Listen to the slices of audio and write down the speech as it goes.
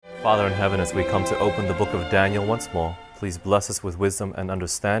Father in heaven, as we come to open the book of Daniel once more, please bless us with wisdom and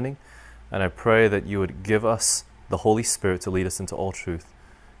understanding. And I pray that you would give us the Holy Spirit to lead us into all truth.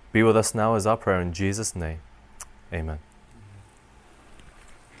 Be with us now is our prayer in Jesus' name. Amen.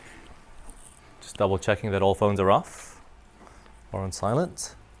 Just double checking that all phones are off or on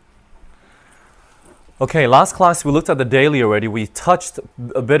silent. Okay, last class we looked at the daily already. We touched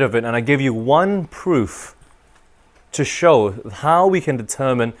a bit of it, and I gave you one proof to show how we can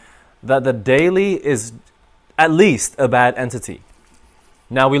determine that the daily is at least a bad entity.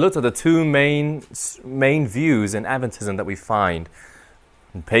 Now, we looked at the two main views in Adventism that we find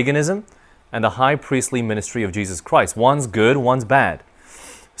in paganism and the high priestly ministry of Jesus Christ. One's good, one's bad.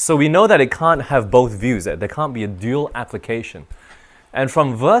 So we know that it can't have both views. There can't be a dual application. And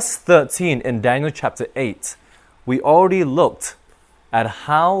from verse 13 in Daniel chapter 8, we already looked at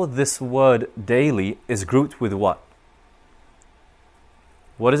how this word daily is grouped with what?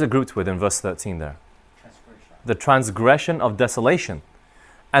 What is it grouped with in verse 13 there? The transgression of desolation.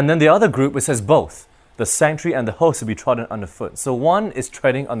 And then the other group, it says both. The sanctuary and the host will be trodden underfoot. So one is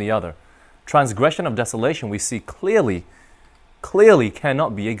treading on the other. Transgression of desolation, we see clearly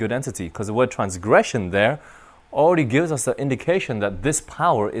cannot be a good entity, because the word transgression there already gives us the indication that this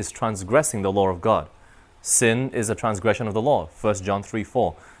power is transgressing the law of God. Sin is a transgression of the law. 1 John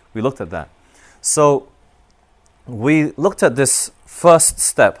 3:4. We looked at that. So we looked at this first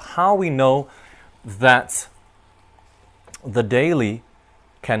step, how we know that the daily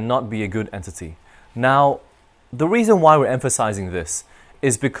cannot be a good entity. Now, the reason why we're emphasizing this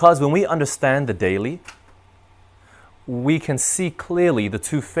is because when we understand the daily, we can see clearly the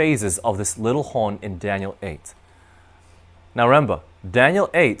two phases of this little horn in Daniel 8. Now remember, Daniel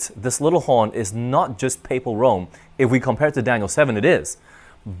 8, this little horn is not just papal Rome. If we compare it to Daniel 7, it is.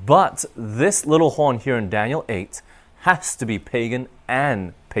 But this little horn here in Daniel 8 has to be pagan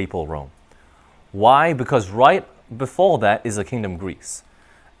and papal Rome. Why? Because right before that is the kingdom Greece.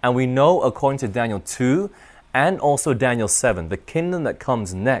 And we know, according to Daniel 2 and also Daniel 7, the kingdom that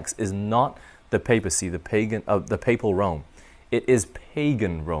comes next is not the papacy, the papal Rome. It is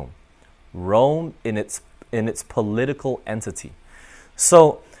pagan Rome. Rome in its political entity.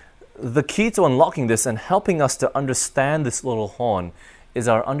 So the key to unlocking this and helping us to understand this little horn is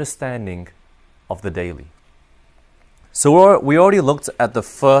our understanding of the daily. So we already looked at the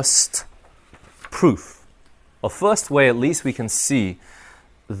first proof, or first way at least we can see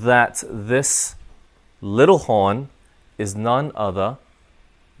that this little horn is none other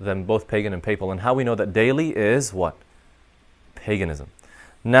than both pagan and papal, and how we know that daily is what? Paganism.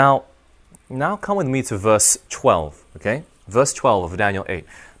 Now come with me to verse 12, okay? Verse 12 of Daniel 8.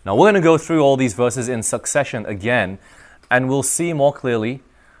 Now we're going to go through all these verses in succession again, and we'll see more clearly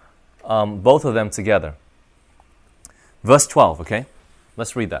both of them together. Verse 12, okay?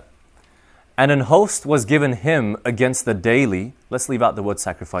 Let's read that. And an host was given him against the daily. Let's leave out the word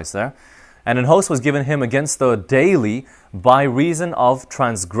sacrifice there. And an host was given him against the daily by reason of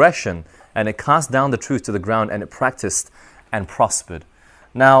transgression. And it cast down the truth to the ground, and it practiced and prospered.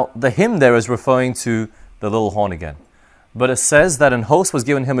 Now, the him there is referring to the little horn again. But it says that an host was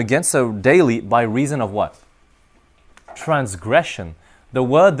given him against the daily by reason of what? Transgression. The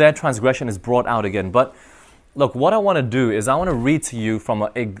word there, transgression, is brought out again. But look, what I want to do is I want to read to you from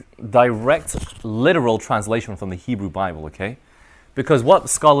a direct, literal translation from the Hebrew Bible, okay? Because what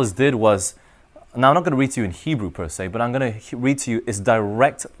scholars did was, now I'm not going to read to you in Hebrew per se, but I'm going to read to you its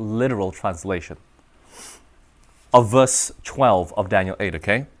direct, literal translation of verse 12 of Daniel 8,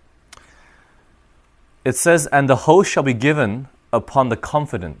 okay? It says, and the host shall be given upon the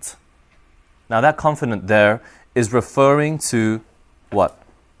confident. Now that confident there is referring to what?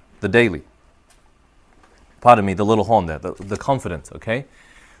 The daily. Pardon me, the little horn there, the confident, okay?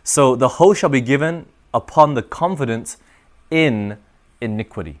 So the host shall be given upon the confident in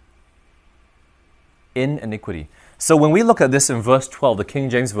iniquity. In iniquity. So when we look at this in verse 12, the King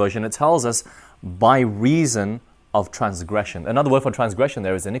James Version, it tells us by reason of transgression. Another word for transgression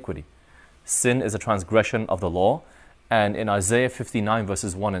there is iniquity. Sin is a transgression of the law. And in Isaiah 59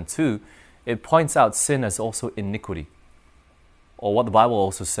 verses 1 and 2, it points out sin as also iniquity. Or what the Bible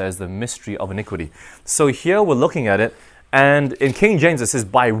also says, the mystery of iniquity. So here we're looking at it, and in King James it says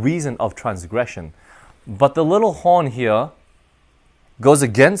by reason of transgression. But the little horn here goes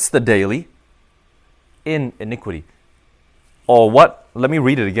against the daily in iniquity. Or what? Let me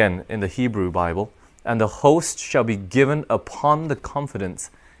read it again in the Hebrew Bible. And the host shall be given upon the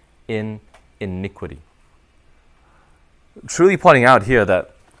confidence in iniquity. Truly pointing out here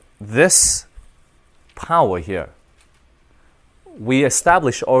that this power here, we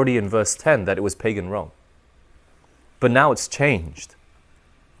established already in verse 10 that it was pagan Rome. But now it's changed.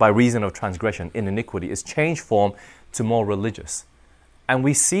 by reason of transgression in iniquity is changed form to more religious. And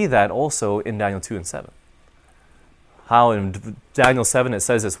we see that also in Daniel 2 and 7. How in Daniel 7 it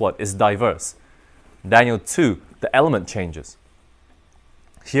says it's what? It's diverse. Daniel 2, the element changes.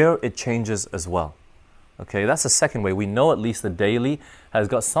 Here it changes as well. Okay, that's the second way. We know at least the daily has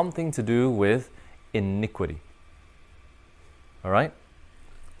got something to do with iniquity. All right?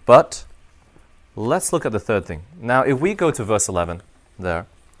 But let's look at the third thing. Now, if we go to verse 11 there,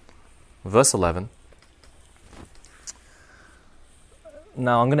 verse 11.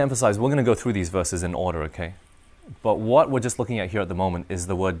 Now, I'm going to emphasize, we're going to go through these verses in order, okay? But what we're just looking at here at the moment is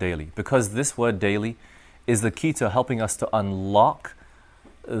the word daily, because this word daily is the key to helping us to unlock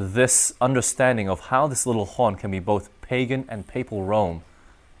this understanding of how this little horn can be both pagan and papal Rome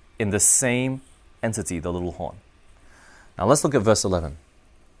in the same entity, the little horn. Now let's look at verse 11.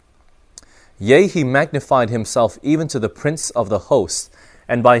 Yea, he magnified himself even to the prince of the host,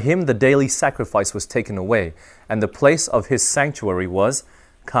 and by him the daily sacrifice was taken away, and the place of his sanctuary was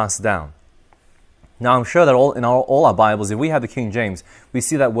cast down. Now I'm sure that all our Bibles, if we have the King James, we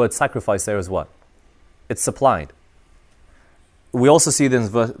see that word sacrifice there as what? It's supplied. We also see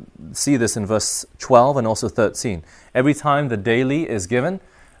this in verse 12 and also 13. Every time the daily is given,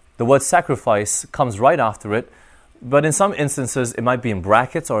 the word sacrifice comes right after it, but in some instances it might be in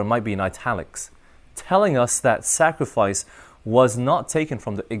brackets or it might be in italics, telling us that sacrifice was not taken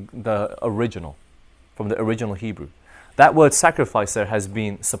from the original Hebrew. That word sacrifice there has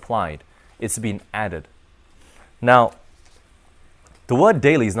been supplied. It's been added. Now, the word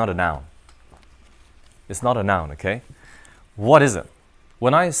daily is not a noun. It's not a noun, okay? What is it?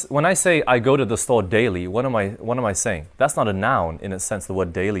 When I say I go to the store daily, what am I saying? That's not a noun in a sense, the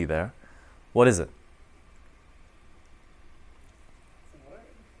word daily there. What is it?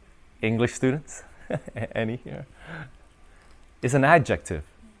 English students? Any here? It's an adjective.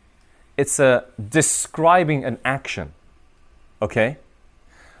 It's describing an action. Okay?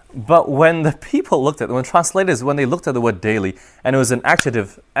 But when the people looked at it, when translators, when they looked at the word daily, and it was an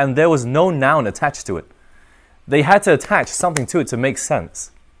adjective, and there was no noun attached to it, they had to attach something to it to make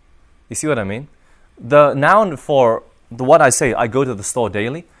sense. You see what I mean? The noun for what I say, I go to the store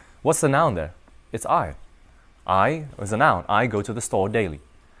daily, what's the noun there? It's I. I is a noun. I go to the store daily.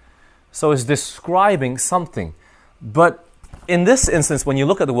 So it's describing something. But in this instance, when you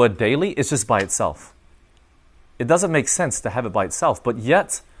look at the word daily, it's just by itself. It doesn't make sense to have it by itself. But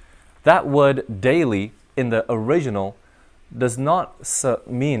yet, that word daily in the original does not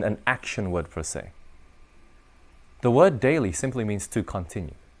mean an action word per se. The word daily simply means to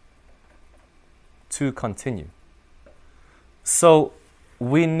continue. To continue. So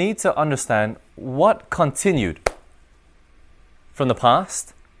we need to understand what continued from the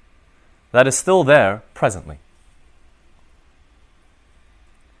past that is still there presently.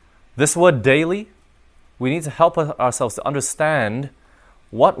 This word daily, we need to help ourselves to understand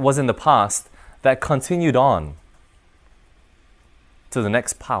what was in the past that continued on to the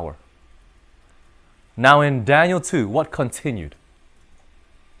next power. Now in Daniel 2, what continued?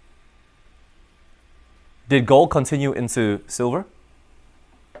 Did gold continue into silver?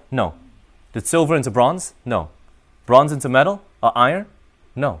 No. Did silver into bronze? No. Bronze into metal or iron?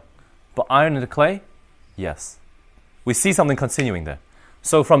 No. But iron into clay? Yes. We see something continuing there.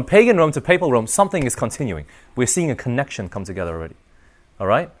 So from pagan Rome to papal Rome, something is continuing. We're seeing a connection come together already. All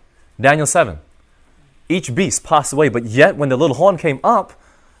right? Daniel 7. Each beast passed away, but yet when the little horn came up,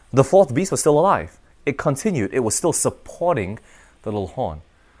 the fourth beast was still alive. It continued. It was still supporting the little horn.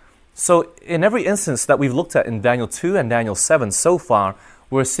 So in every instance that we've looked at in Daniel 2 and Daniel 7 so far,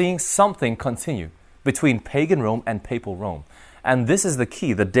 we're seeing something continue between pagan Rome and papal Rome. And this is the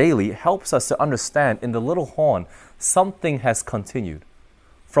key. The daily helps us to understand in the little horn, something has continued.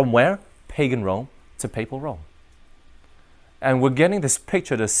 From where? Pagan Rome to papal Rome. And we're getting this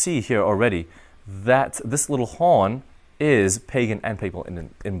picture to see here already that this little horn is pagan and papal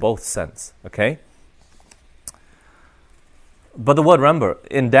in both sense. Okay? But the word, remember,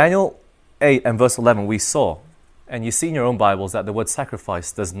 in Daniel 8 and verse 11, we saw, and you see in your own Bibles, that the word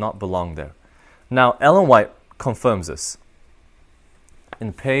sacrifice does not belong there. Now, Ellen White confirms this.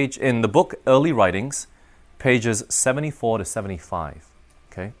 In the book Early Writings, pages 74 to 75.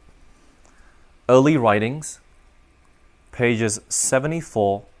 Okay? Early Writings, pages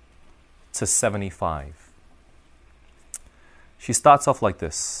 74 to 75. She starts off like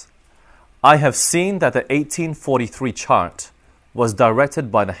this. I have seen that the 1843 chart was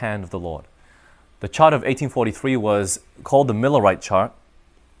directed by the hand of the Lord. The chart of 1843 was called the Millerite chart,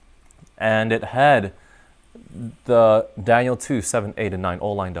 and it had the Daniel 2, 7, 8, and 9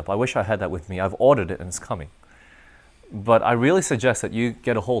 all lined up. I wish I had that with me. I've ordered it and it's coming. but I really suggest that you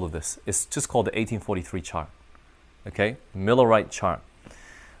get a hold of this. It's just called the 1843 chart. Okay? Millerite chart.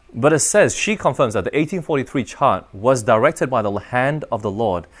 But it says, she confirms that the 1843 chart was directed by the hand of the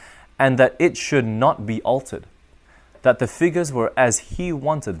Lord and that it should not be altered, that the figures were as He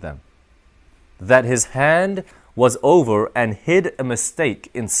wanted them, that His hand was over and hid a mistake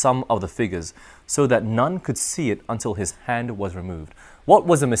in some of the figures so that none could see it until His hand was removed. What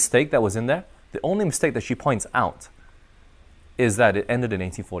was the mistake that was in there? The only mistake that she points out is that it ended in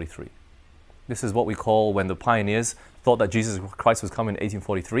 1843. This is what we call when the pioneers thought that Jesus Christ was coming in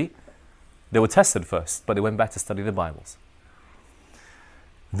 1843. They were tested first, but they went back to study the Bibles.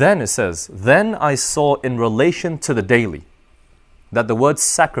 Then it says, then I saw in relation to the daily that the word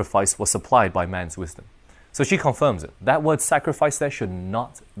sacrifice was supplied by man's wisdom. So she confirms it. That word sacrifice there should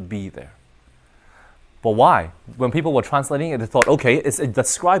not be there. But why? When people were translating it, they thought, okay, it's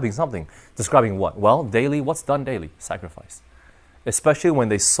describing something. Describing what? Well, daily, what's done daily? Sacrifice. Especially when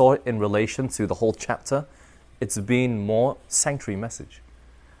they saw it in relation to the whole chapter, it's been more sanctuary message.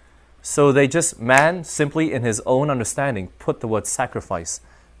 So they just, man, simply in his own understanding, put the word sacrifice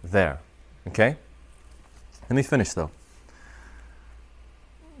there. Okay? Let me finish though.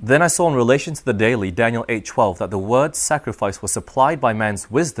 Then I saw in relation to the daily, Daniel 8:12, that the word sacrifice was supplied by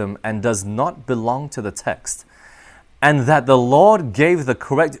man's wisdom and does not belong to the text, and that the Lord gave the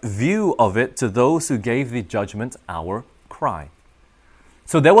correct view of it to those who gave the judgment hour cry.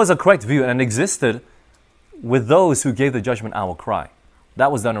 So there was a correct view and it existed with those who gave the judgment hour cry.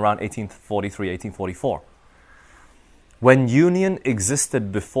 That was done around 1843, 1844. When union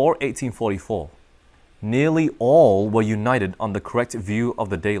existed before 1844, nearly all were united on the correct view of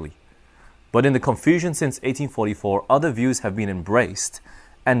the daily. But in the confusion since 1844, other views have been embraced,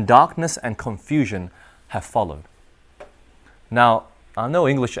 and darkness and confusion have followed. Now, I'm no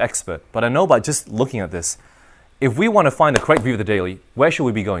English expert, but I know by just looking at this, if we want to find the correct view of the daily, where should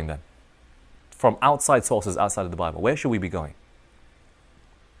we be going then? From outside sources, outside of the Bible, where should we be going?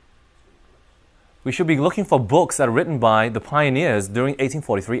 We should be looking for books that are written by the pioneers during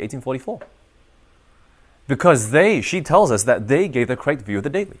 1843, 1844. Because she tells us that they gave the correct view of the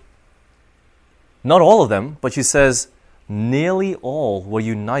daily. Not all of them, but she says nearly all were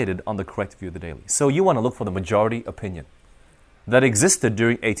united on the correct view of the daily. So you want to look for the majority opinion that existed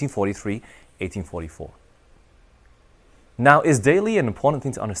during 1843, 1844. Now, is daily an important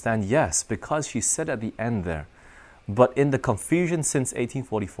thing to understand? Yes, because she said at the end there, but in the confusion since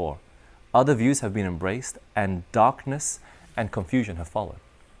 1844, other views have been embraced and darkness and confusion have followed.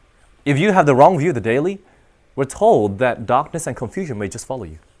 If you have the wrong view of the daily, we're told that darkness and confusion may just follow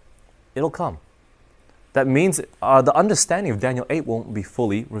you. It'll come. That means the understanding of Daniel 8 won't be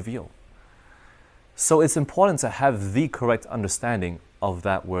fully revealed. So it's important to have the correct understanding of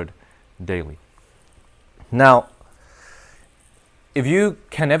that word daily. Now, if you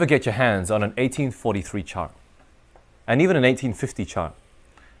can ever get your hands on an 1843 chart, and even an 1850 chart,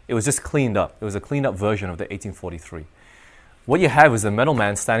 it was just cleaned up. It was a cleaned up version of the 1843. What you have is a metal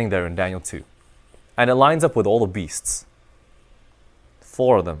man standing there in Daniel 2. And it lines up with all the beasts.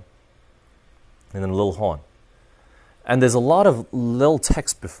 4 of them. And then a little horn. And there's a lot of little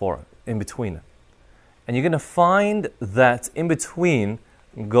text before it, in between it. And you're going to find that in between,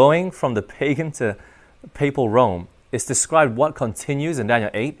 going from the pagan to papal Rome, it's described what continues in Daniel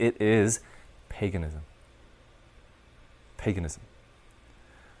 8. It is paganism. Paganism.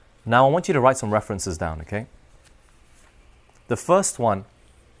 Now I want you to write some references down, okay? The first one,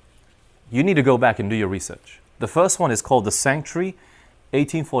 you need to go back and do your research. The first one is called The Sanctuary,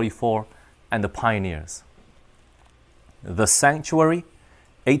 1844, and the Pioneers. The Sanctuary,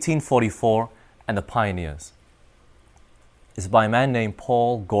 1844, and the Pioneers. It's by a man named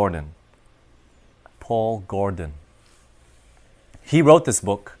Paul Gordon. Paul Gordon. He wrote this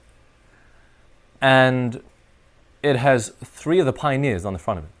book, and it has 3 of the pioneers on the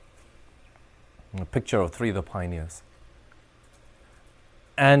front of it. A picture of 3 of the pioneers.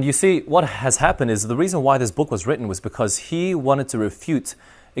 And you see, what has happened is the reason why this book was written was because he wanted to refute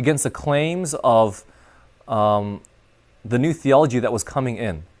against the claims of the new theology that was coming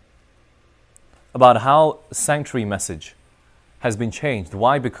in about how sanctuary message has been changed.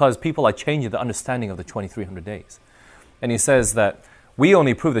 Why? Because people are changing the understanding of the 2300 days. And he says that we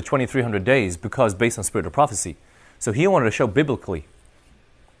only prove the 2300 days because based on spirit of prophecy. So he wanted to show biblically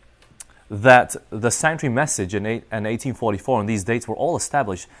that the sanctuary message in 1844 and these dates were all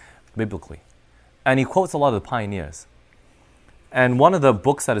established biblically. And he quotes a lot of the pioneers. And one of the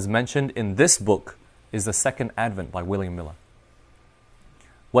books that is mentioned in this book is The Second Advent by William Miller,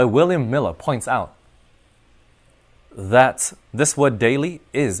 where William Miller points out that this word daily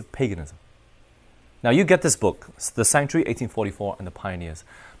is paganism. Now you get this book, The Sanctuary, 1844, and The Pioneers.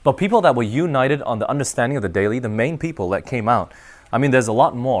 But people that were united on the understanding of the daily, the main people that came out, I mean, there's a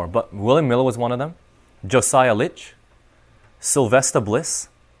lot more, but William Miller was one of them, Josiah Litch, Sylvester Bliss,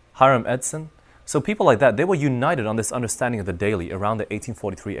 Hiram Edson. So people like that, they were united on this understanding of the daily around the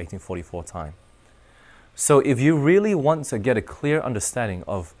 1843, 1844 time. So if you really want to get a clear understanding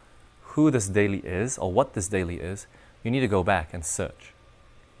of who this daily is or what this daily is, you need to go back and search.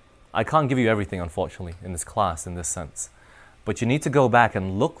 I can't give you everything, unfortunately, in this class, in this sense. But you need to go back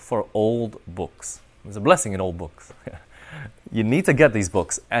and look for old books. There's a blessing in old books. You need to get these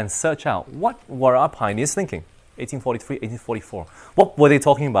books and search out what were our pioneers thinking, 1843, 1844. What were they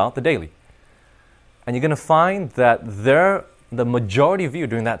talking about, the daily? And you're going to find that the majority view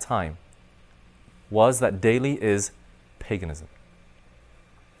during that time was that daily is paganism.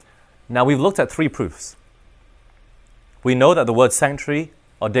 Now we've looked at three proofs. We know that the word sanctuary,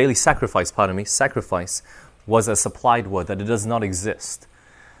 or daily sacrifice, sacrifice was a supplied word, that it does not exist.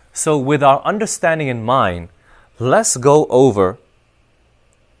 So with our understanding in mind, let's go over,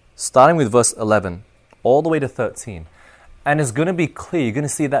 starting with verse 11, all the way to 13. And it's going to be clear, you're going to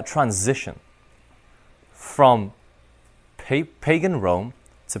see that transition from pagan Rome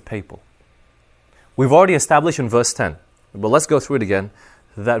to papal. We've already established in verse 10, but let's go through it again,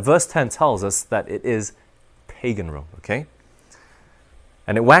 that verse 10 tells us that it is pagan Rome, okay?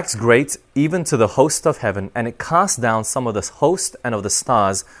 And it waxed great even to the host of heaven, and it cast down some of the host and of the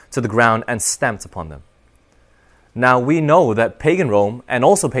stars to the ground and stamped upon them. Now we know that pagan Rome and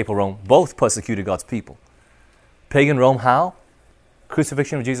also papal Rome both persecuted God's people. Pagan Rome, how?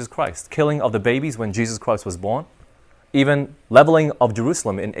 Crucifixion of Jesus Christ, killing of the babies when Jesus Christ was born, even leveling of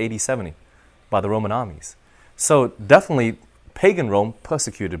Jerusalem in AD 70 by the Roman armies. So definitely pagan Rome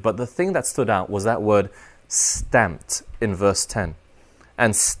persecuted, but the thing that stood out was that word stamped in verse 10.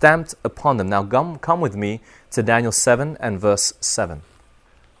 And stamped upon them. Now come with me to Daniel 7 and verse 7.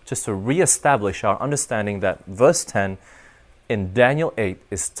 Just to reestablish our understanding that verse 10 in Daniel 8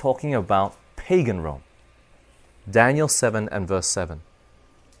 is talking about pagan Rome. Daniel 7 and verse 7.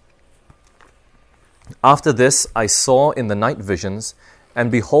 After this I saw in the night visions, and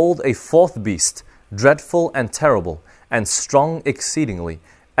behold a fourth beast, dreadful and terrible, and strong exceedingly.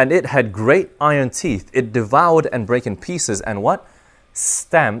 And it had great iron teeth. It devoured and brake in pieces, and what?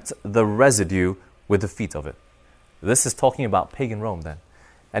 Stamped the residue with the feet of it. This is talking about pagan Rome then.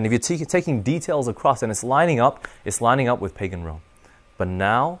 And if you're taking details across and it's lining up with pagan Rome. But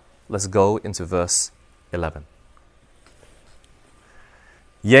now, let's go into verse 11.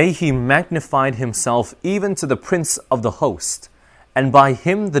 Yea, he magnified himself even to the prince of the host, and by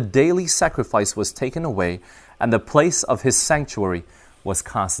him the daily sacrifice was taken away, and the place of his sanctuary was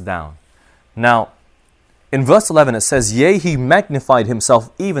cast down. Now, in verse 11 it says, yea, he magnified himself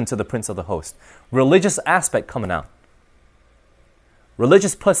even to the prince of the host. Religious aspect coming out.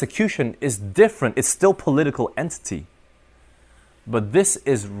 Religious persecution is different. It's still political entity. But this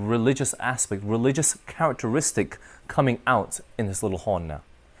is religious aspect, religious characteristic coming out in this little horn now.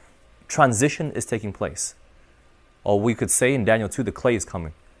 Transition is taking place. Or we could say in Daniel 2, the clay is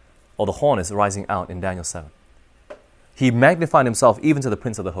coming. Or the horn is rising out in Daniel 7. He magnified himself even to the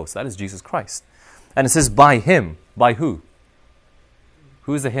prince of the host. That is Jesus Christ. And it says, by him. By who?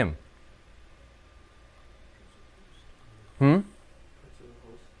 Who is the him?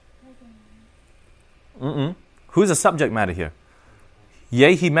 Who's the subject matter here?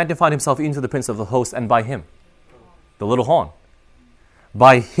 Yea, he magnified himself even to the prince of the host, and by him. The little horn.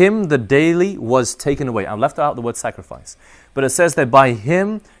 By him the daily was taken away. I left out the word sacrifice. But it says that by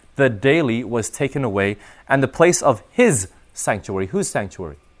him the daily was taken away, and the place of his sanctuary. Whose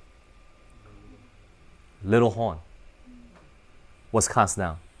sanctuary? Little horn was cast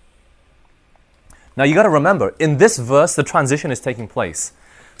down. Now you got to remember, in this verse, the transition is taking place.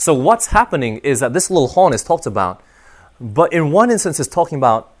 So what's happening is that this little horn is talked about, but in one instance it's talking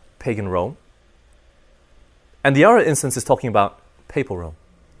about pagan Rome, and the other instance is talking about papal Rome.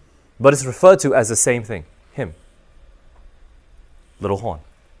 But it's referred to as the same thing, him. Little horn.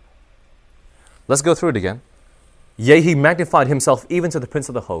 Let's go through it again. Yea, he magnified himself even to the prince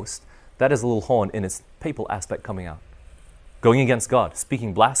of the host. That is a little horn in its papal aspect coming out. Going against God,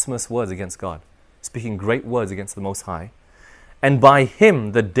 speaking blasphemous words against God, speaking great words against the Most High. And by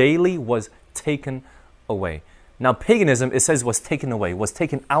him the daily was taken away. Now paganism, it says, was taken away, was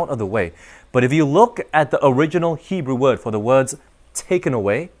taken out of the way. But if you look at the original Hebrew word for the words taken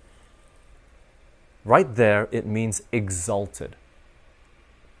away, right there it means exalted.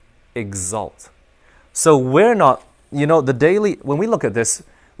 Exalt. So we're not, the daily, when we look at this,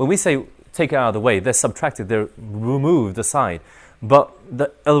 when we say take it out of the way, they're subtracted, they're removed aside. But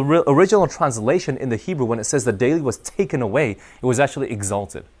the original translation in the Hebrew, when it says the daily was taken away, it was actually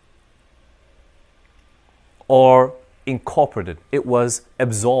exalted or incorporated. It was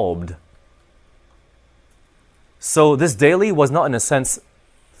absorbed. So this daily was not, in a sense,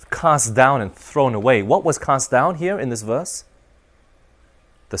 cast down and thrown away. What was cast down here in this verse?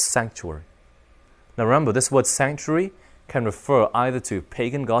 The sanctuary. Now remember, this word sanctuary can refer either to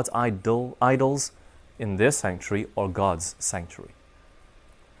pagan gods, idols in their sanctuary, or God's sanctuary.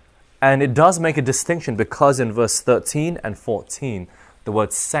 And it does make a distinction because in verse 13 and 14, the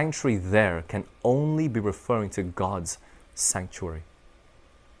word sanctuary there can only be referring to God's sanctuary.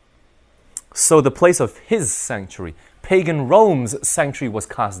 So the place of his sanctuary, pagan Rome's sanctuary, was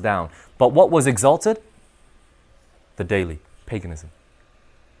cast down. But what was exalted? The daily, paganism.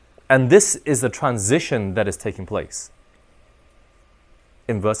 And this is the transition that is taking place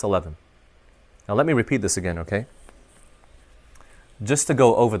in verse 11. Now let me repeat this again, okay? Just to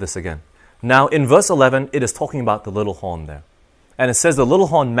go over this again. Now in verse 11, it is talking about the little horn there. And it says the little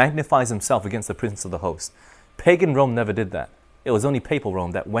horn magnifies himself against the prince of the host. Pagan Rome never did that. It was only papal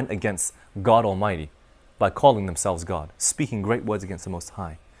Rome that went against God Almighty by calling themselves God, speaking great words against the Most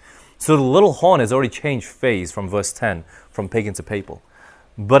High. So the little horn has already changed phase from verse 10, from pagan to papal.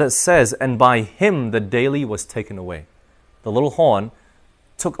 But it says, and by him the daily was taken away. The little horn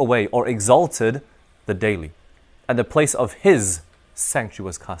took away or exalted the daily, and the place of his sanctuary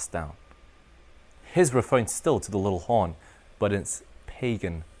was cast down. His referring still to the little horn, but in its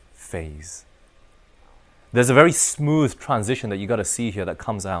pagan phase. There's a very smooth transition that you got to see here that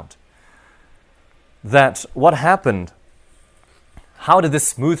comes out. That what happened, how did this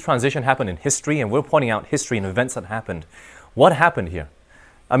smooth transition happen in history? And we're pointing out history and events that happened. What happened here?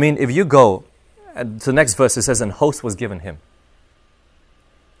 I mean, if you go to the next verse, it says, and host was given him.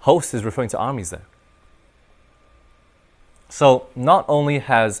 Host is referring to armies there. So not only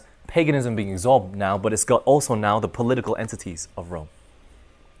has paganism being absorbed now, but it's got also now the political entities of Rome.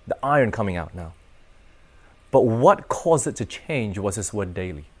 The iron coming out now. But what caused it to change was this word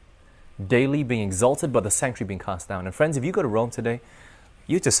daily. Daily being exalted, but the sanctuary being cast down. And friends, if you go to Rome today,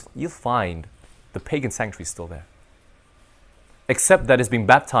 you find the pagan sanctuary still there. Except that it's been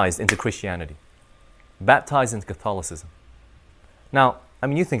baptized into Christianity. Baptized into Catholicism. Now, I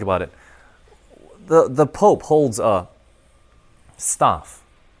mean, you think about it. The Pope holds a staff,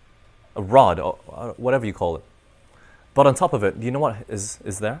 a rod, or whatever you call it. But on top of it, do you know what is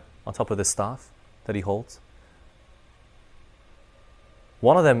there on top of this staff that he holds?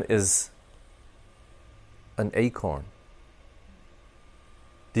 One of them is an acorn.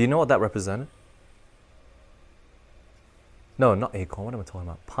 Do you know what that represented? No, not acorn. What am I talking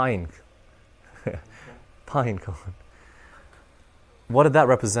about? Pine. Pine cone. What did that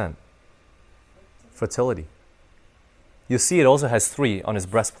represent? Fertility. You see it also has 3 on his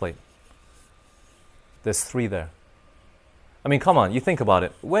breastplate. There's 3 there. I mean, come on, you think about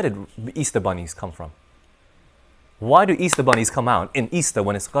it. Where did Easter bunnies come from? Why do Easter bunnies come out in Easter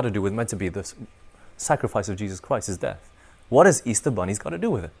when it's got to do with meant to be the sacrifice of Jesus Christ, his death? What has Easter bunnies got to do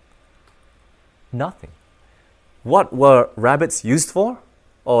with it? Nothing. What were rabbits used for,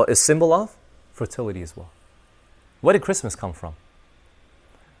 or a symbol of? Fertility as well. Where did Christmas come from?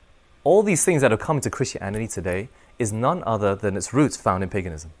 All these things that have come to Christianity today is none other than its roots found in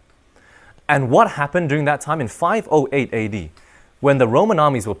paganism. And what happened during that time in 508 AD, when the Roman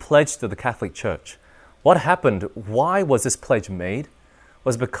armies were pledged to the Catholic Church? What happened? Why was this pledge made?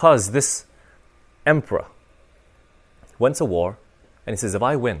 Was because this emperor went to war and he says, if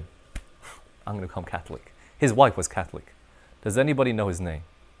I win, I'm going to become Catholic. His wife was Catholic. Does anybody know his name?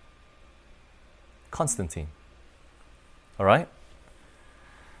 Constantine. All right?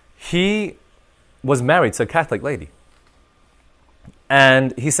 He was married to a Catholic lady.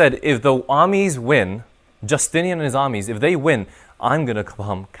 And he said, if the armies win, Justinian and his armies, if they win, I'm going to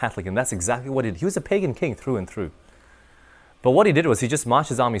become Catholic. And that's exactly what he did. He was a pagan king through and through. But what he did was he just marched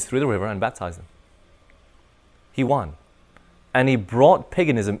his armies through the river and baptized them. He won. And he brought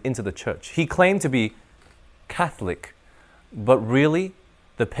paganism into the church. He claimed to be Catholic, but really,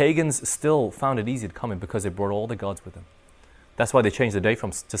 the pagans still found it easy to come in because they brought all the gods with them. That's why they changed the day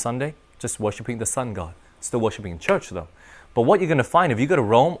to Sunday, just worshiping the sun god. Still worshiping in church though. But what you're going to find, if you go to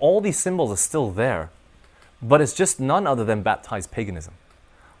Rome, all these symbols are still there. But it's just none other than baptized paganism.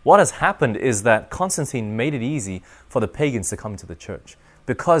 What has happened is that Constantine made it easy for the pagans to come to the church.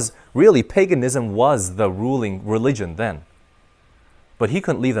 Because really, paganism was the ruling religion then. But he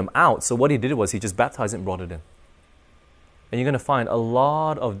couldn't leave them out, so what he did was he just baptized it and brought it in. And you're going to find a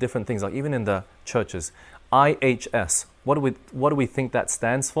lot of different things, like even in the churches. IHS, what do we think that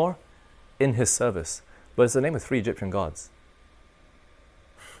stands for? In his service. But it's the name of 3 Egyptian gods.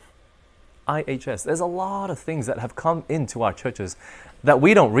 IHS. There's a lot of things that have come into our churches that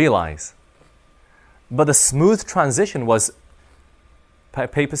we don't realize. But the smooth transition was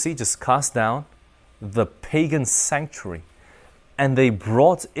papacy just cast down the pagan sanctuary, and they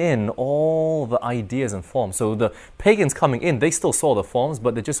brought in all the ideas and forms. So the pagans coming in, they still saw the forms,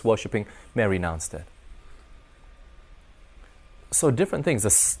 but they're just worshipping Mary now instead. So different things,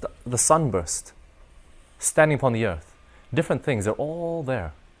 the sunburst, standing upon the earth, different things, they're all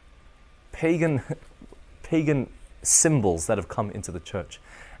there. Pagan symbols that have come into the church.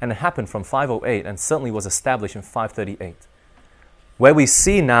 And it happened from 508 and certainly was established in 538. Where we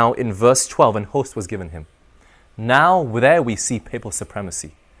see now in verse 12, and host was given him. Now there we see papal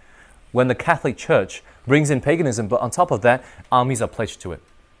supremacy. When the Catholic Church brings in paganism, but on top of that, armies are pledged to it.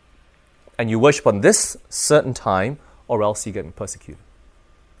 And you worship on this certain time, or else you get persecuted.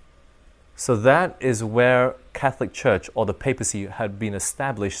 So that is where Catholic Church or the papacy had been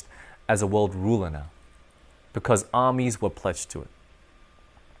established as a world ruler now, because armies were pledged to it.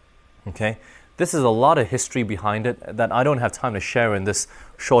 Okay? This is a lot of history behind it that I don't have time to share in this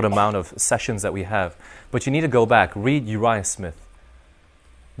short amount of sessions that we have. But you need to go back, read Uriah Smith.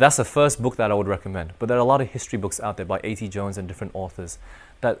 That's the first book that I would recommend. But there are a lot of history books out there by A.T. Jones and different authors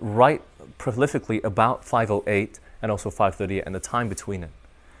that write prolifically about 508 and also 538 and the time between it,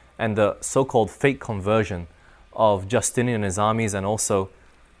 and the so-called fake conversion of Justinian and his armies and also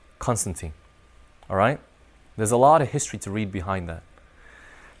Constantine. All right? There's a lot of history to read behind that.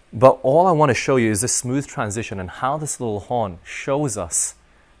 But all I want to show you is this smooth transition and how this little horn shows us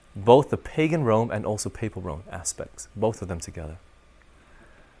both the pagan Rome and also papal Rome aspects, both of them together.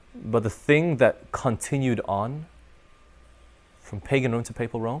 But the thing that continued on from pagan Rome to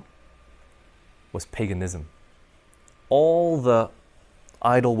papal Rome was paganism. All the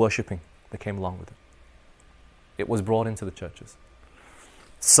idol worshipping that came along with it. It was brought into the churches.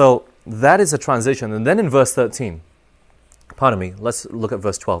 So that is a transition. And then in verse 13, let's look at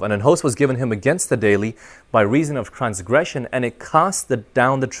verse 12. And an host was given him against the daily by reason of transgression, and it cast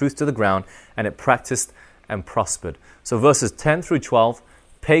down the truth to the ground, and it practiced and prospered. So verses 10 through 12,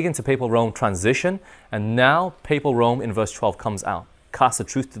 pagan to papal Rome transition, and now papal Rome in verse 12 comes out, cast the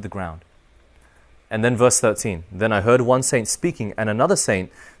truth to the ground. And then verse 13, then I heard one saint speaking, and another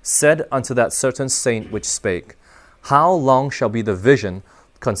saint said unto that certain saint which spake, how long shall be the vision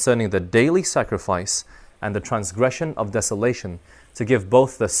concerning the daily sacrifice and the transgression of desolation, to give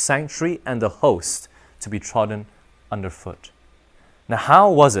both the sanctuary and the host to be trodden underfoot? Now how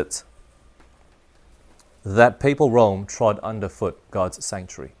was it that papal Rome trod underfoot God's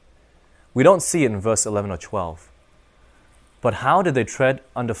sanctuary? We don't see it in verse 11 or 12. But how did they tread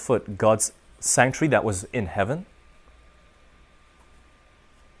underfoot God's sanctuary that was in heaven?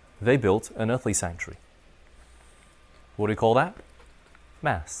 They built an earthly sanctuary. What do we call that?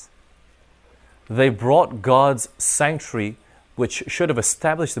 Mass. They brought God's sanctuary, which should have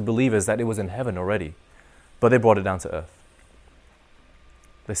established the believers that it was in heaven already, but they brought it down to earth.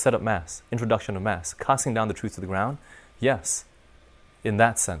 They set up Mass, introduction of Mass, casting down the truth to the ground. Yes, in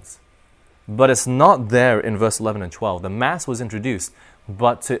that sense. But it's not there in verse 11 and 12. The Mass was introduced,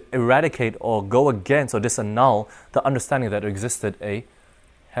 but to eradicate or go against or disannul the understanding that there existed a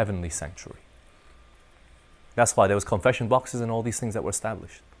heavenly sanctuary. That's why there was confession boxes and all these things that were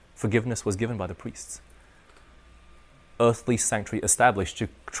established. Forgiveness was given by the priests. Earthly sanctuary established to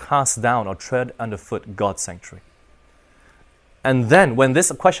cast down or tread underfoot God's sanctuary. And then when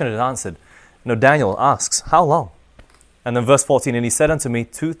this question is answered, Daniel asks, how long? And then verse 14, and he said unto me,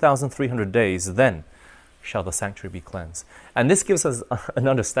 2,300 days, then shall the sanctuary be cleansed. And this gives us an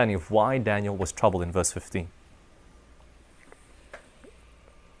understanding of why Daniel was troubled in verse 15.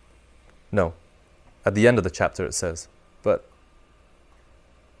 No, at the end of the chapter it says, but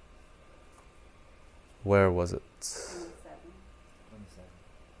where was it? 27.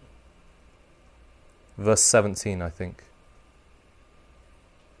 Verse 17, I think.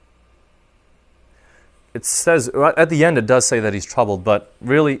 It says, right at the end it does say that he's troubled, but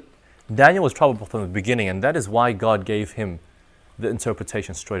really Daniel was troubled from the beginning, and that is why God gave him the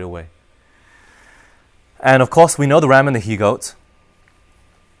interpretation straight away. And of course we know the ram and the he-goat.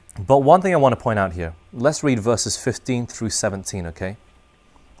 But one thing I want to point out here, let's read verses 15 through 17, okay?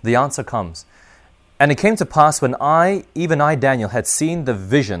 The answer comes. And it came to pass when even I, Daniel, had seen the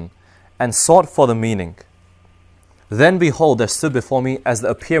vision and sought for the meaning. Then behold, there stood before me as the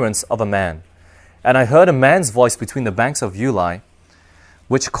appearance of a man. And I heard a man's voice between the banks of Ulai,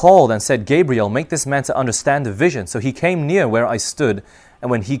 which called and said, Gabriel, make this man to understand the vision. So he came near where I stood, and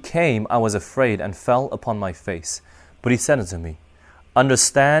when he came, I was afraid and fell upon my face. But he said unto me,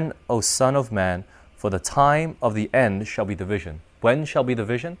 Understand, O Son of Man, for the time of the end shall be the vision. When shall be the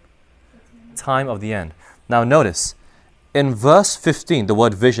vision? time of the end. Now notice, in verse 15, the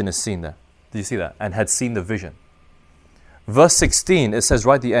word vision is seen there. Do you see that? And had seen the vision. Verse 16, it says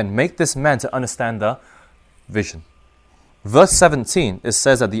right at the end, make this man to understand the vision. Verse 17, it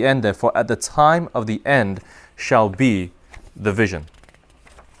says at the end there, for at the time of the end shall be the vision.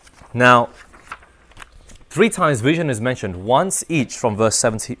 Now, 3 times vision is mentioned, once each from verse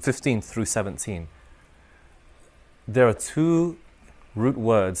 15 through 17. There are 2 root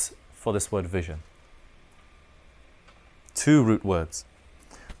words for this word vision. 2 root words.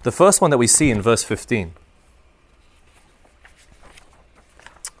 The first one that we see in verse 15.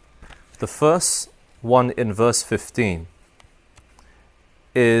 The first one in verse 15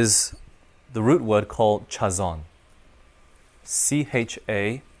 is the root word called chazon.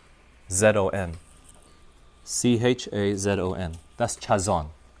 C-H-A-Z-O-N. C-H-A-Z-O-N. That's chazon.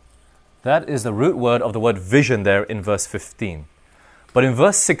 That is the root word of the word vision there in verse 15. But in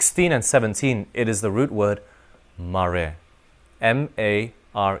verse 16 and 17, it is the root word mareh. M-A-R-E-H.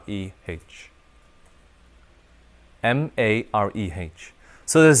 M-A-R-E-H.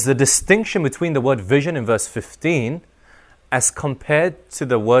 So there's the distinction between the word vision in verse 15 as compared to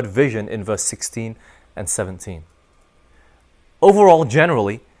the word vision in verse 16 and 17. Overall,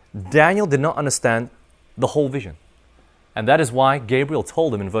 generally, Daniel did not understand the whole vision. And that is why Gabriel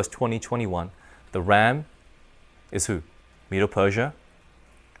told him in verse 20-21, the ram is who? Medo-Persia.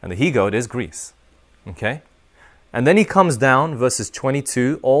 And the he-goat is Greece. Okay? And then he comes down, verses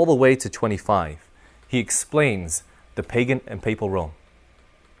 22 all the way to 25. He explains the pagan and papal Rome.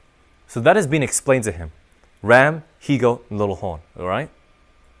 So that has been explained to him. Ram, he-goat, and little horn. All right?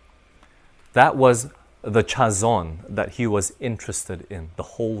 That was the chazon that he was interested in, the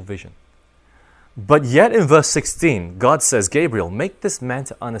whole vision. But yet in verse 16, God says, Gabriel, make this man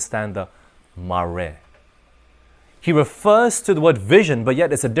to understand the mareh. He refers to the word vision, but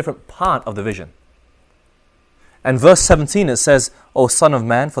yet it's a different part of the vision. And verse 17, it says, O son of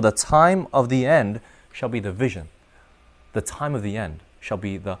man, for the time of the end shall be the vision. The time of the end shall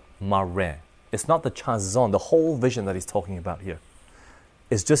be the mareh. It's not the chazon, the whole vision that he's talking about here.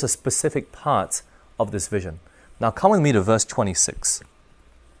 It's just a specific part of this vision. Now come with me to verse 26.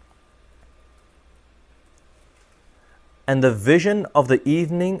 And the vision of the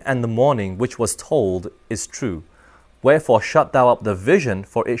evening and the morning which was told is true. Wherefore shut thou up the vision,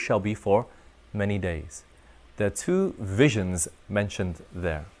 for it shall be for many days. There are 2 visions mentioned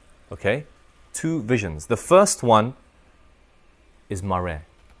there. Okay? 2 visions. The first one is mareh.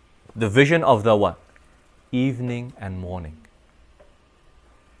 The vision of the what? Evening and morning.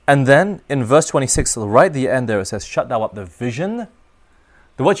 And then in verse 26, right at the end there, it says, shut thou up the vision.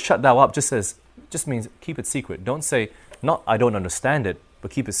 The word shut thou up just means keep it secret. Don't say, not I don't understand it,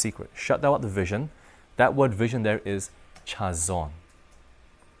 but keep it secret. Shut thou up the vision. That word vision there is chazon.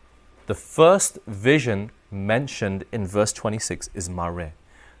 The first vision mentioned in verse 26 is mareh,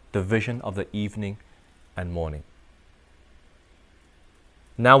 the vision of the evening and morning.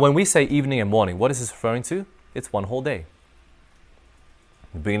 Now when we say evening and morning, what is this referring to? It's one whole day.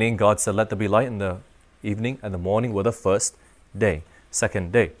 In the beginning, God said, let there be light, in the evening and the morning were the first day,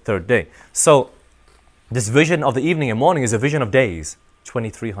 second day, third day. So this vision of the evening and morning is a vision of days,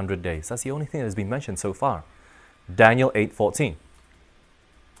 2,300 days. That's the only thing that has been mentioned so far. Daniel 8:14.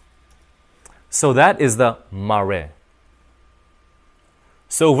 So that is the mareh.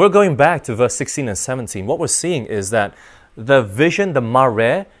 So we're going back to verse 16 and 17. What we're seeing is that the vision, the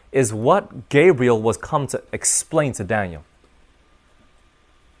mareh, is what Gabriel was come to explain to Daniel.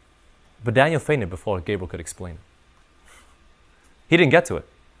 But Daniel fainted before Gabriel could explain it. He didn't get to it.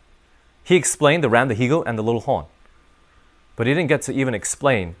 He explained the ram, the he-goat, and the little horn. But he didn't get to even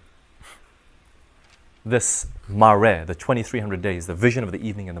explain this mareh, the 2,300 days, the vision of the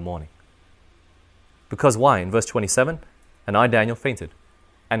evening and the morning. Because why? In verse 27, and I, Daniel, fainted,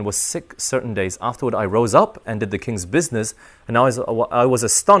 and was sick certain days. Afterward I rose up and did the king's business, and I was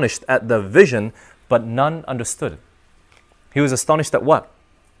astonished at the vision, but none understood it. He was astonished at what?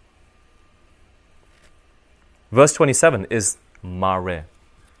 Verse 27 is mareh.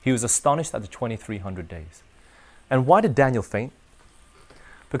 He was astonished at the 2,300 days. And why did Daniel faint?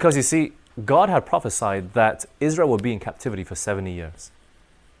 Because you see, God had prophesied that Israel would be in captivity for 70 years.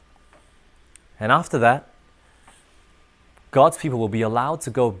 And after that, God's people will be allowed to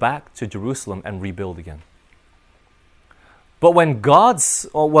go back to Jerusalem and rebuild again. But when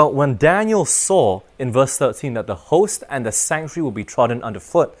Daniel saw in verse 13 that the host and the sanctuary will be trodden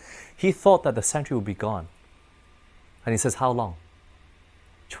underfoot, he thought that the sanctuary would be gone. And he says, how long?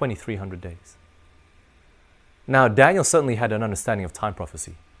 2,300 days. Now, Daniel certainly had an understanding of time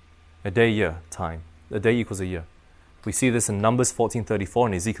prophecy. A day, year, time. A day equals a year. We see this in Numbers 14:34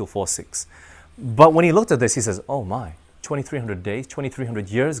 and Ezekiel 4:6. But when he looked at this, he says, oh my, 2,300 days, 2,300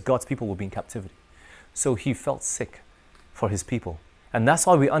 years, God's people will be in captivity. So he felt sick for his people. And that's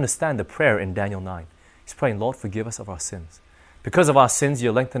why we understand the prayer in Daniel 9. He's praying, Lord, forgive us of our sins. Because of our sins,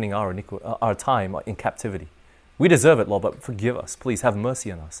 you're lengthening our time in captivity. We deserve it, Lord, but forgive us. Please have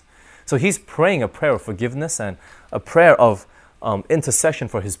mercy on us. So he's praying a prayer of forgiveness and a prayer of intercession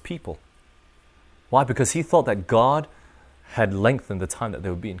for his people. Why? Because he thought that God had lengthened the time that they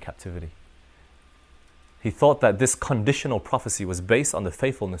would be in captivity. He thought that this conditional prophecy was based on the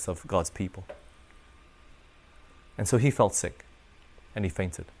faithfulness of God's people. And so he felt sick and he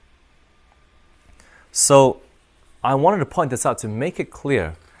fainted. So I wanted to point this out to make it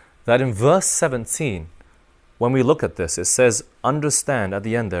clear that in verse 17, when we look at this, it says, understand at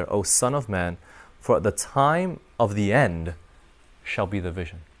the end there, O Son of Man, for at the time of the end shall be the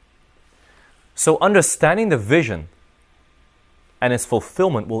vision. So understanding the vision and its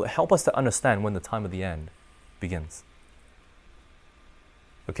fulfillment will help us to understand when the time of the end begins.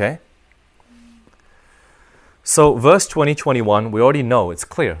 Okay? So verse 20, 21, we already know, it's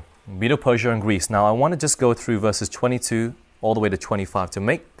clear. Medo-Persia and Greece. Now I want to just go through verses 22 all the way to 25 to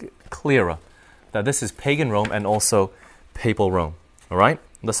make clearer that this is pagan Rome and also papal Rome. All right?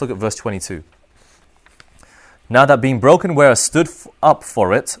 Let's look at verse 22. Now that being broken where stood up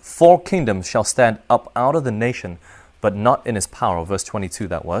for it, 4 kingdoms shall stand up out of the nation, but not in his power. Verse 22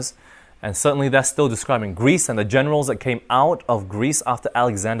 that was. And certainly that's still describing Greece and the generals that came out of Greece after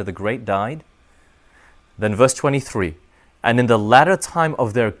Alexander the Great died. Then verse 23. And in the latter time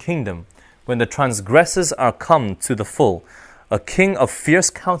of their kingdom, when the transgressors are come to the full, a king of fierce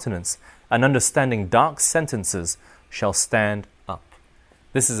countenance and understanding dark sentences shall stand up.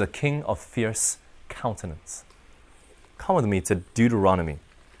 This is a king of fierce countenance. Come with me to Deuteronomy.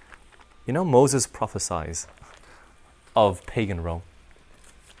 You know, Moses prophesies of pagan Rome.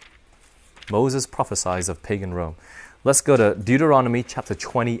 Moses prophesies of pagan Rome. Let's go to Deuteronomy chapter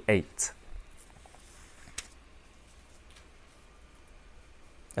 28.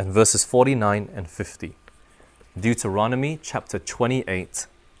 And verses 49 and 50. Deuteronomy chapter 28,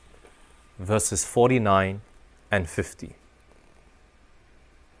 verses 49 and 50.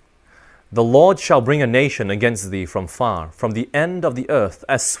 The Lord shall bring a nation against thee from far, from the end of the earth,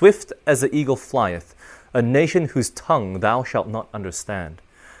 as swift as the eagle flieth, a nation whose tongue thou shalt not understand,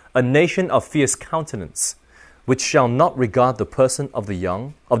 a nation of fierce countenance, which shall not regard the person of the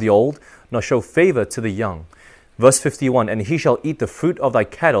young, of the old, nor show favor to the young. Verse 51, and he shall eat the fruit of thy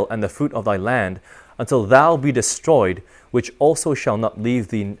cattle and the fruit of thy land, until thou be destroyed, which also shall not leave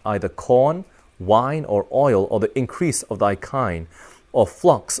thee either corn, wine, or oil, or the increase of thy kine, or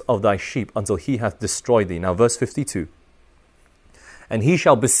flocks of thy sheep, until he hath destroyed thee. Now verse 52, and he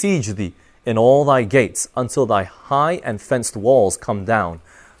shall besiege thee in all thy gates, until thy high and fenced walls come down,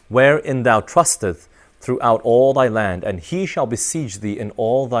 wherein thou trusteth throughout all thy land, and he shall besiege thee in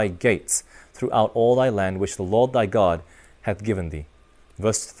all thy gates, throughout all thy land, which the Lord thy God hath given thee.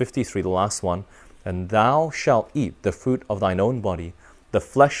 Verse 53, the last one, and thou shalt eat the fruit of thine own body, the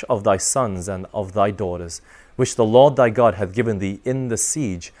flesh of thy sons and of thy daughters, which the Lord thy God hath given thee in the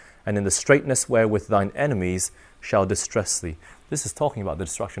siege, and in the straitness wherewith thine enemies shall distress thee. This is talking about the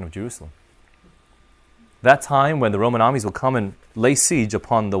destruction of Jerusalem. That time when the Roman armies will come and lay siege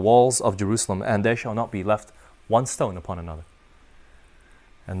upon the walls of Jerusalem, and there shall not be left one stone upon another.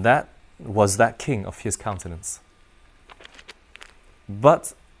 And that was that king of fierce countenance.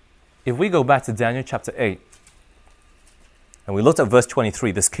 But if we go back to Daniel chapter 8, and we looked at verse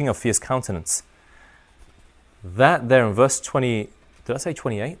 23, this king of fierce countenance, that there in verse 20, did I say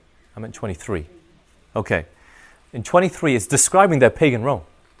 28? I meant 23. Okay. In 23, it's describing their pagan Rome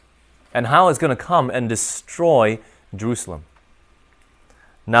and how it's going to come and destroy Jerusalem.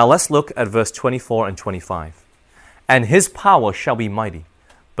 Now let's look at verse 24 and 25. And his power shall be mighty,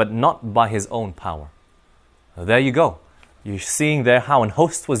 but not by his own power. There you go. You're seeing there how an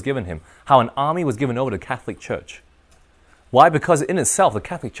host was given him, how an army was given over to the Catholic Church. Why? Because in itself, the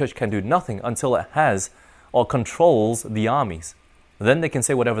Catholic Church can do nothing until it has or controls the armies. Then they can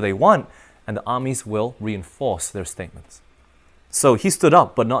say whatever they want, and the armies will reinforce their statements. So he stood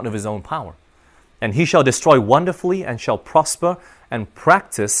up, but not of his own power. And he shall destroy wonderfully, and shall prosper, and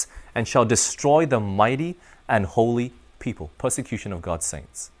practice, and shall destroy the mighty and holy people. Persecution of God's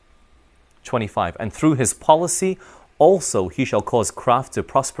saints. 25. And through his policy also he shall cause craft to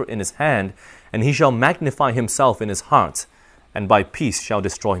prosper in his hand, and he shall magnify himself in his heart, and by peace shall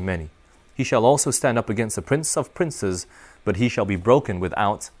destroy many. He shall also stand up against the prince of princes, but he shall be broken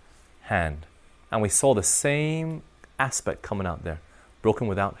without hand. And we saw the same aspect coming out there, broken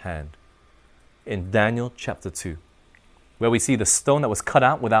without hand, in Daniel chapter 2. where we see the stone that was cut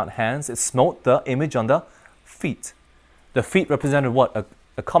out without hands, it smote the image on the feet. The feet represented what?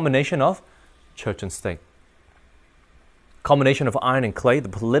 A combination of church and state. Combination of iron and clay, the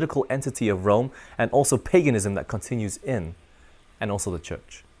political entity of Rome, and also paganism that continues in, and also the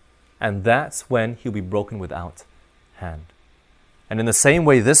church. And that's when he'll be broken without hand. And in the same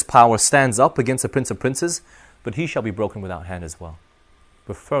way, this power stands up against the prince of princes, but he shall be broken without hand as well,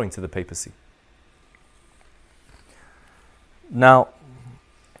 referring to the papacy. Now,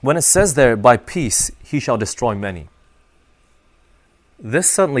 when it says there, by peace he shall destroy many,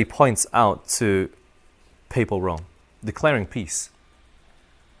 this certainly points out to papal Rome, declaring peace.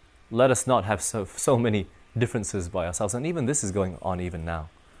 Let us not have so many differences by ourselves. And even this is going on even now.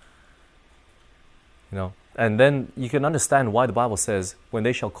 And then you can understand why the Bible says, when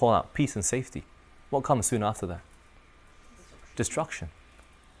they shall call out peace and safety, what comes soon after that? Destruction.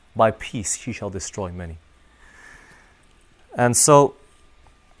 By peace he shall destroy many. And so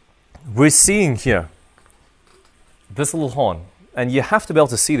we're seeing here this little horn. And you have to be able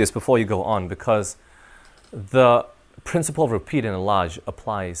to see this before you go on, because the principle of repeat and enlarge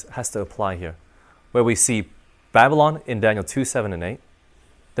has to apply here. Where we see Babylon in Daniel 2, 7 and 8.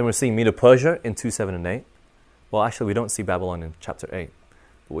 Then we're seeing Medo-Persia in 2, 7 and 8. Well, actually, we don't see Babylon in chapter 8.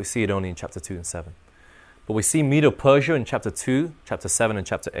 But we see it only in chapter 2 and 7. But we see Medo-Persia in chapter 2, chapter 7 and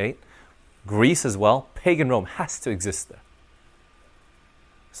chapter 8. Greece as well. Pagan Rome has to exist there.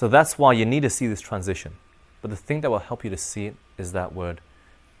 So that's why you need to see this transition. But the thing that will help you to see it is that word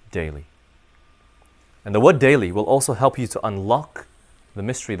daily. And the word daily will also help you to unlock the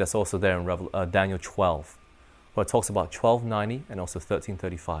mystery that's also there in Daniel 12, where it talks about 1290 and also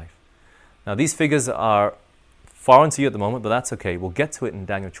 1335. Now these figures are foreign to you at the moment, but that's okay. We'll get to it in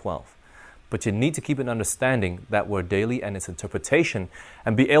Daniel 12. But you need to keep an understanding that word daily and its interpretation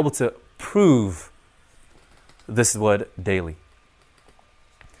and be able to prove this word daily.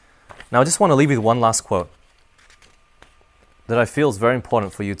 Now I just want to leave you with one last quote that I feel is very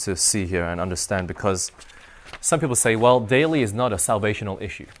important for you to see here and understand, because some people say, well, daily is not a salvational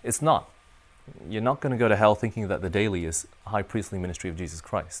issue. It's not. You're not going to go to hell thinking that the daily is a high priestly ministry of Jesus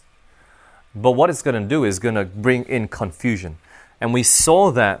Christ. But what it's going to do is going to bring in confusion. And we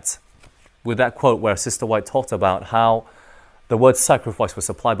saw that with that quote where Sister White talked about how the word sacrifice was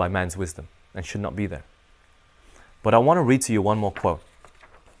supplied by man's wisdom and should not be there. But I want to read to you one more quote.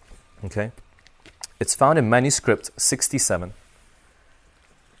 Okay? It's found in manuscript 67.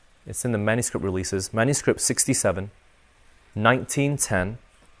 It's in the manuscript releases. Manuscript 67, 1910,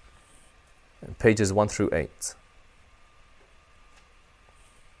 pages 1 through 8.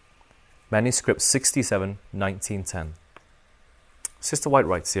 Manuscript 67, 1910. Sister White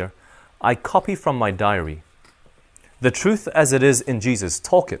writes here, I copy from my diary. The truth as it is in Jesus,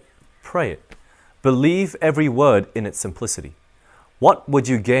 talk it, pray it, believe every word in its simplicity. What would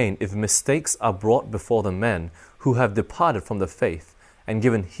you gain if mistakes are brought before the men who have departed from the faith and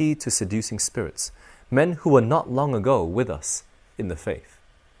given heed to seducing spirits, men who were not long ago with us in the faith?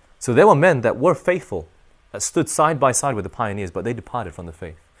 So there were men that were faithful, that stood side by side with the pioneers, but they departed from the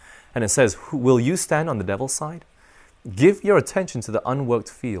faith. And it says, will you stand on the devil's side? Give your attention to the unworked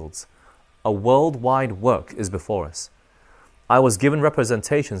fields. A worldwide work is before us. I was given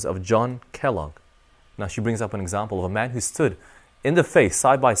representations of John Kellogg. Now she brings up an example of a man who stood in the faith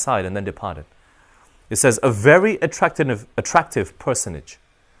side by side and then departed. It says, a very attractive personage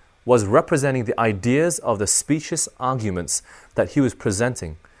was representing the ideas of the specious arguments that he was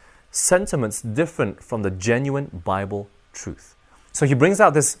presenting, sentiments different from the genuine Bible truth. So he brings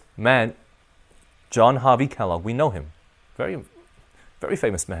out this man, John Harvey Kellogg. We know him. Very, very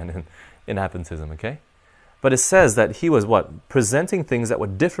famous man in Adventism, okay? But it says that he was what? Presenting things that were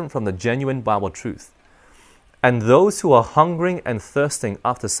different from the genuine Bible truth. And those who are hungering and thirsting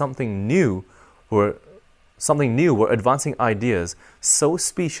after something new were advancing ideas so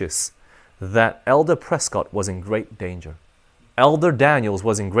specious that Elder Prescott was in great danger. Elder Daniels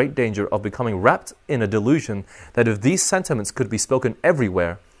was in great danger of becoming wrapped in a delusion that if these sentiments could be spoken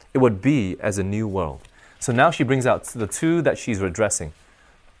everywhere, it would be as a new world. So now she brings out the two that she's addressing,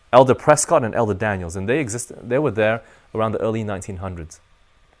 Elder Prescott and Elder Daniels, and they were there around the early 1900s.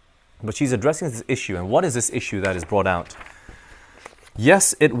 But she's addressing this issue, and what is this issue that is brought out?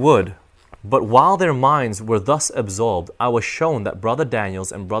 Yes, it would, but while their minds were thus absorbed, I was shown that Brother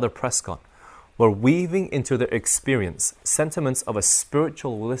Daniels and Brother Prescott were weaving into their experience sentiments of a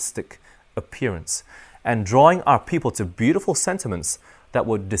spiritualistic appearance and drawing our people to beautiful sentiments that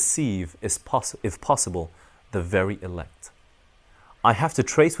would deceive, if possible, the very elect. I have to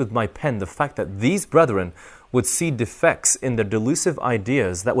trace with my pen the fact that these brethren would see defects in their delusive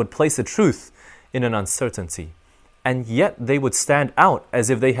ideas that would place the truth in an uncertainty, and yet they would stand out as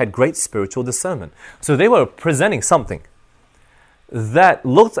if they had great spiritual discernment. So they were presenting something that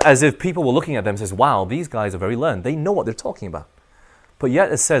looked as if people were looking at them and says, wow, these guys are very learned. They know what they're talking about. But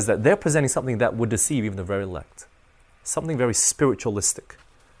yet it says that they're presenting something that would deceive even the very elect. Something very spiritualistic.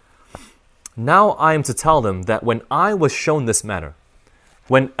 Now I am to tell them that when I was shown this matter,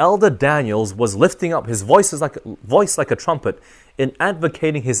 when Elder Daniels was lifting up his voice like a trumpet in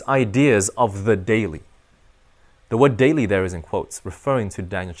advocating his ideas of the daily. The word daily there is in quotes, referring to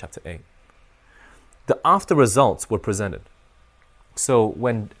Daniel chapter 8. The after results were presented. So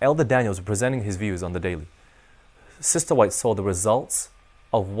when Elder Daniels was presenting his views on the daily, Sister White saw the results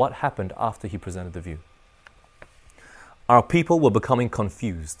of what happened after he presented the view. Our people were becoming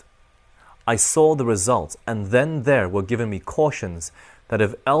confused. I saw the results, and then there were given me cautions that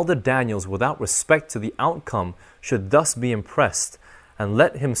if Elder Daniels, without respect to the outcome, should thus be impressed and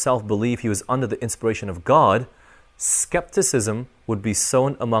let himself believe he was under the inspiration of God, skepticism would be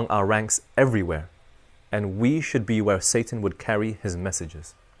sown among our ranks everywhere, and we should be where Satan would carry his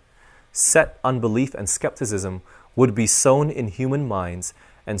messages. Set unbelief and skepticism would be sown in human minds,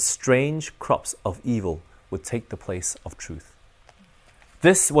 and strange crops of evil would take the place of truth.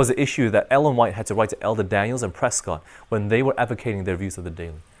 This was an issue that Ellen White had to write to Elder Daniels and Prescott when they were advocating their views of the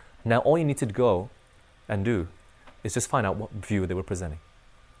daily. Now all you need to go and do is just find out what view they were presenting.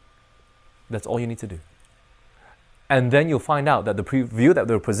 That's all you need to do. And then you'll find out that the view that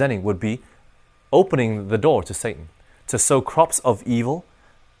they were presenting would be opening the door to Satan, to sow crops of evil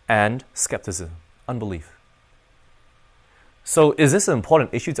and skepticism, unbelief. So is this an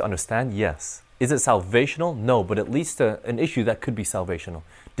important issue to understand? Yes. Is it salvational? No, but at least an issue that could be salvational,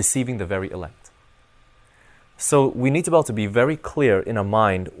 deceiving the very elect. So we need to be able to be very clear in our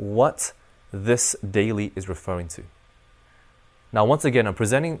mind what this daily is referring to. Now, once again, I'm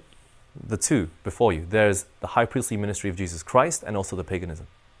presenting the two before you. There's the high priestly ministry of Jesus Christ and also the paganism.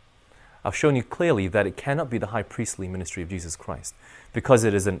 I've shown you clearly that it cannot be the high priestly ministry of Jesus Christ because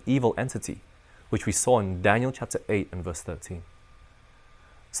it is an evil entity, which we saw in Daniel chapter 8 and verse 13.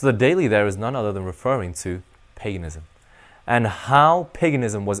 So the daily there is none other than referring to paganism and how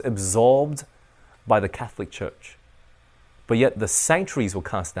paganism was absorbed by the Catholic Church. But yet the sanctuaries were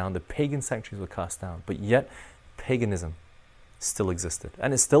cast down, the pagan sanctuaries were cast down, but yet paganism still existed,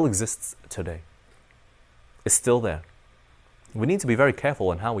 and it still exists today. It's still there. We need to be very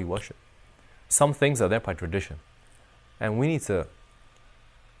careful in how we worship. Some things are there by tradition, and we need to,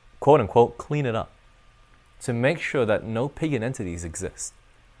 quote unquote, clean it up to make sure that no pagan entities exist.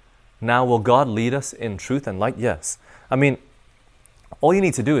 Now, will God lead us in truth and light? Yes. I mean, all you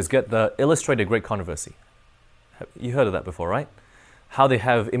need to do is get the Illustrated Great Controversy. You heard of that before, right? How they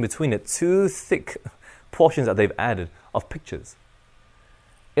have in between it two thick portions that they've added of pictures.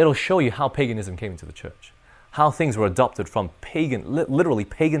 It'll show you how paganism came into the church, how things were adopted from pagan, literally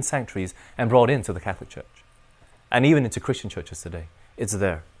pagan sanctuaries and brought into the Catholic Church, and even into Christian churches today. It's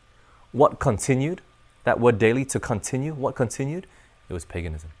there. What continued? That word daily, to continue, what continued? It was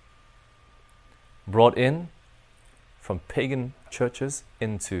paganism. Brought in from pagan churches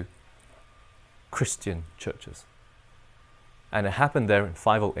into Christian churches. And it happened there in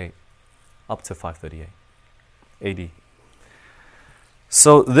 508 up to 538 AD.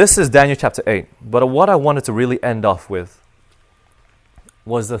 So this is Daniel chapter 8. But what I wanted to really end off with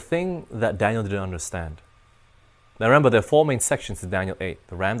was the thing that Daniel didn't understand. Now remember, there are four main sections to Daniel 8.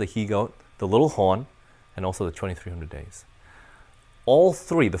 The ram, the he-goat, the little horn, and also the 2300 days. All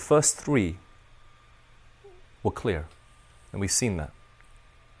three, the first three, were clear, and we've seen that.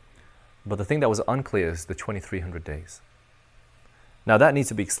 But the thing that was unclear is the 2300 days. Now that needs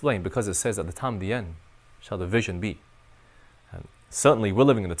to be explained because it says at the time of the end shall the vision be. And certainly we're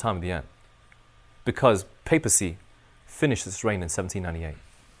living in the time of the end because papacy finished its reign in 1798.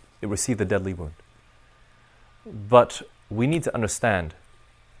 It received the deadly wound. But we need to understand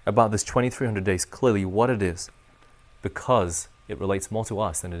about this 2300 days clearly what it is because it relates more to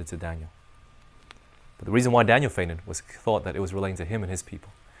us than it did to Daniel. But the reason why Daniel fainted was he thought that it was relating to him and his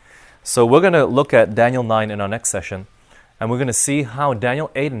people. So we're going to look at Daniel 9 in our next session, and we're going to see how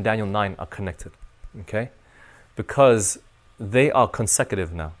Daniel 8 and Daniel 9 are connected, okay? Because they are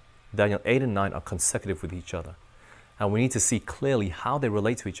consecutive now. Daniel 8 and 9 are consecutive with each other. And we need to see clearly how they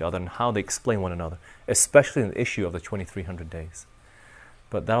relate to each other and how they explain one another, especially in the issue of the 2300 days.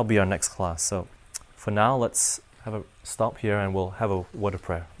 But that'll be our next class. So for now, let's have a stop here and we'll have a word of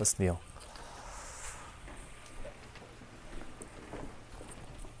prayer. Let's kneel.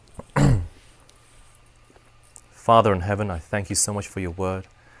 Father in heaven, I thank you so much for your word.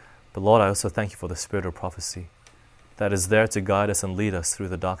 But Lord, I also thank you for the spirit of prophecy that is there to guide us and lead us through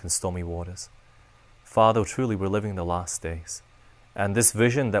the dark and stormy waters. Father, truly we're living in the last days. And this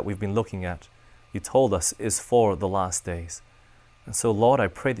vision that we've been looking at, you told us, is for the last days. And so, Lord, I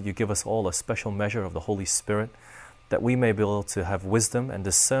pray that you give us all a special measure of the Holy Spirit, that we may be able to have wisdom and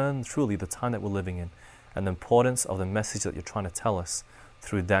discern truly the time that we're living in and the importance of the message that you're trying to tell us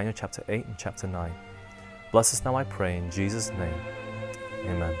through Daniel chapter 8 and chapter 9. Bless us now, I pray, in Jesus' name.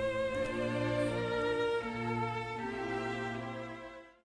 Amen.